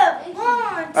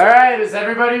Alright, is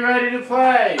everybody ready to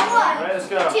play? Alright, let's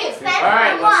go. Alright,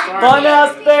 let's start.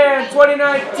 Funhouse Band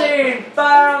 2019,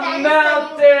 Fire on the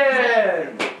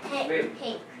Mountain!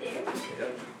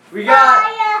 We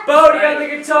got Bodie on the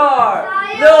guitar,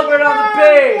 Lilbert on the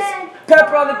bass,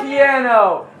 Pepper on the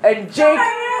piano, and Jake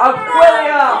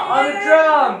Aquilia on the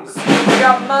drums. We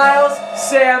got Miles,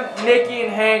 Sam, Nikki,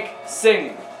 and Hank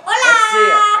singing. Let's see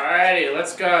it. Alrighty,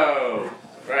 let's go.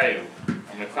 Right, I'm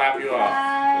gonna clap you off.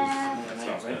 That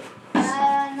sounds good.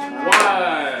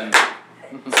 1,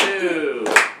 2,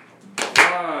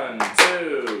 1,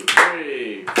 2,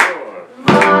 3, 4.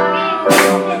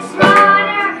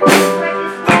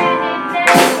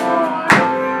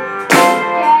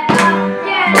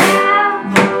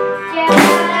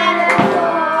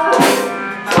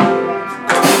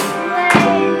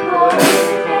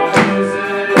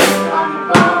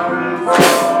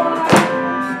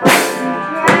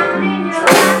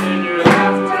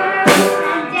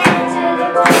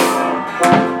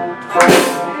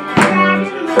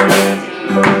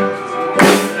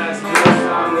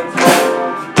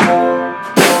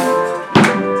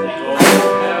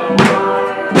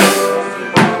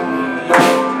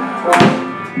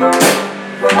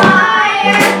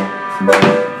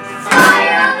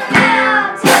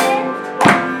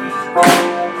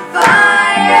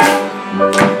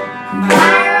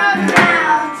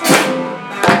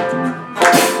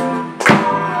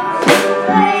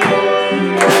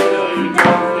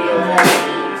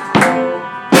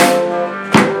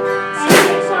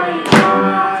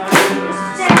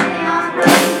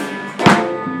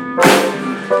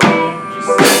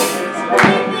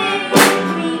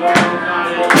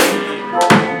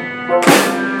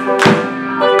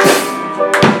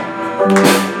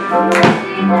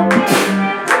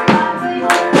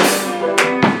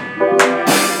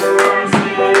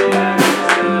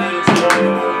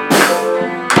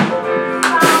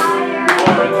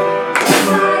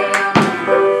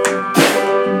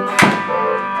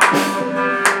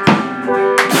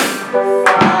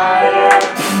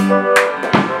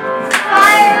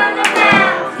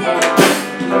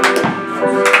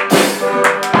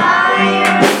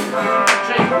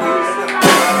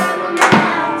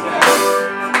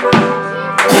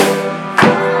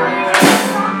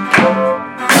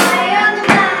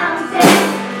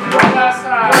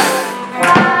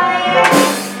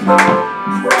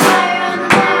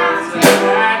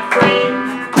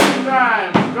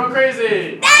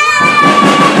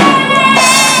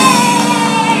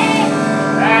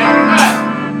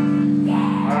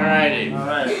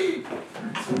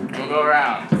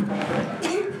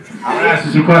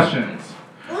 Some questions.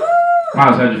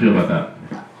 Miles, how'd you feel about that?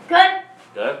 Good.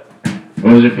 Good?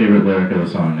 What was your favorite lyric of the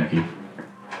song, Nikki?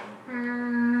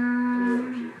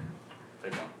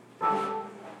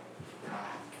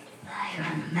 Fire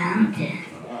on the mountain.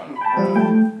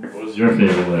 What was your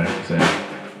favorite lyric, Sam?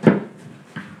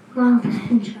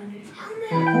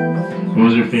 What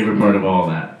was your favorite part of all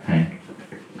that, Hank?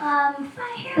 Fire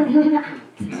on the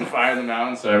mountain. Fire on the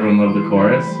mountain, so everyone loved the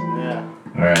chorus? Yeah.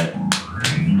 Alright.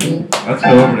 Let's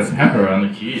go over to Pepper on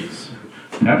the keys.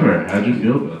 Pepper, how'd you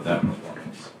feel about that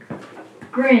performance?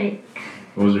 Great.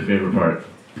 What was your favorite part?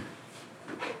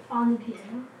 On the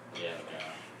piano. Yeah.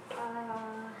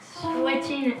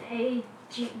 Switching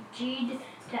G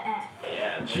to F.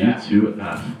 Yeah, G to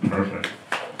F. Perfect.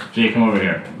 Jay, come over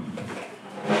here.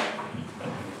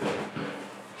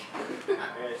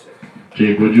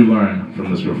 Jake, what'd you learn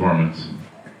from this performance?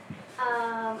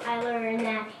 I learned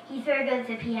that he's very good at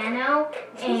the piano,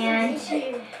 and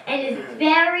it's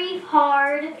very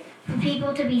hard for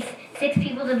six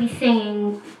people to be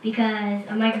singing because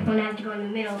a microphone has to go in the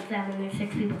middle of them, and there's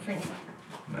 6 people singing.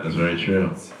 That is very true.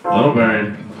 Little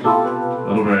Bird,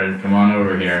 come on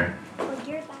over here. But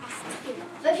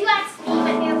if you asked me,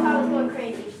 my favorite part was going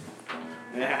crazy.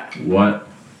 Yeah. What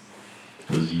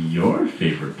was your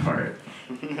favorite part?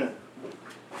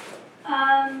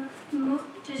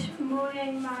 Just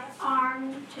moving my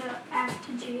arm to F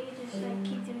to G, just like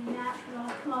keep doing that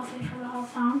mostly for the whole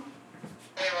song.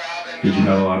 Did you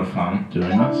have a lot of fun doing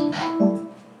this?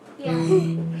 Yeah.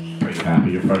 Are you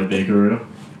happy you're part of Bakeroo?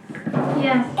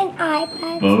 Yes. An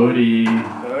iPad. Bodie,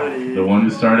 the one who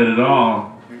started it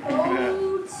all.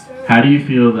 How do you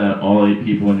feel that all 8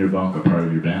 people in your bunk are part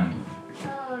of your band?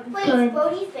 Wait, it's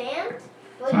Bodie's band?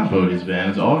 It's not Bodie's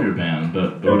band, it's all of your band,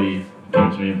 but Bodie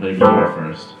came to me and played guitar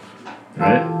first.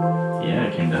 Right? Yeah,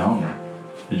 it came to Helmer.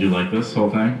 Did you like this whole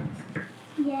thing?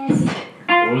 Yes.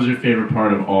 What was your favorite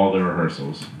part of all the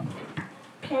rehearsals?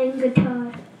 Playing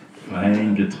guitar.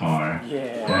 Playing guitar.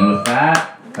 Yeah. And with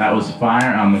that, that was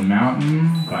Fire on the Mountain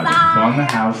by the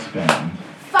Funhouse Band.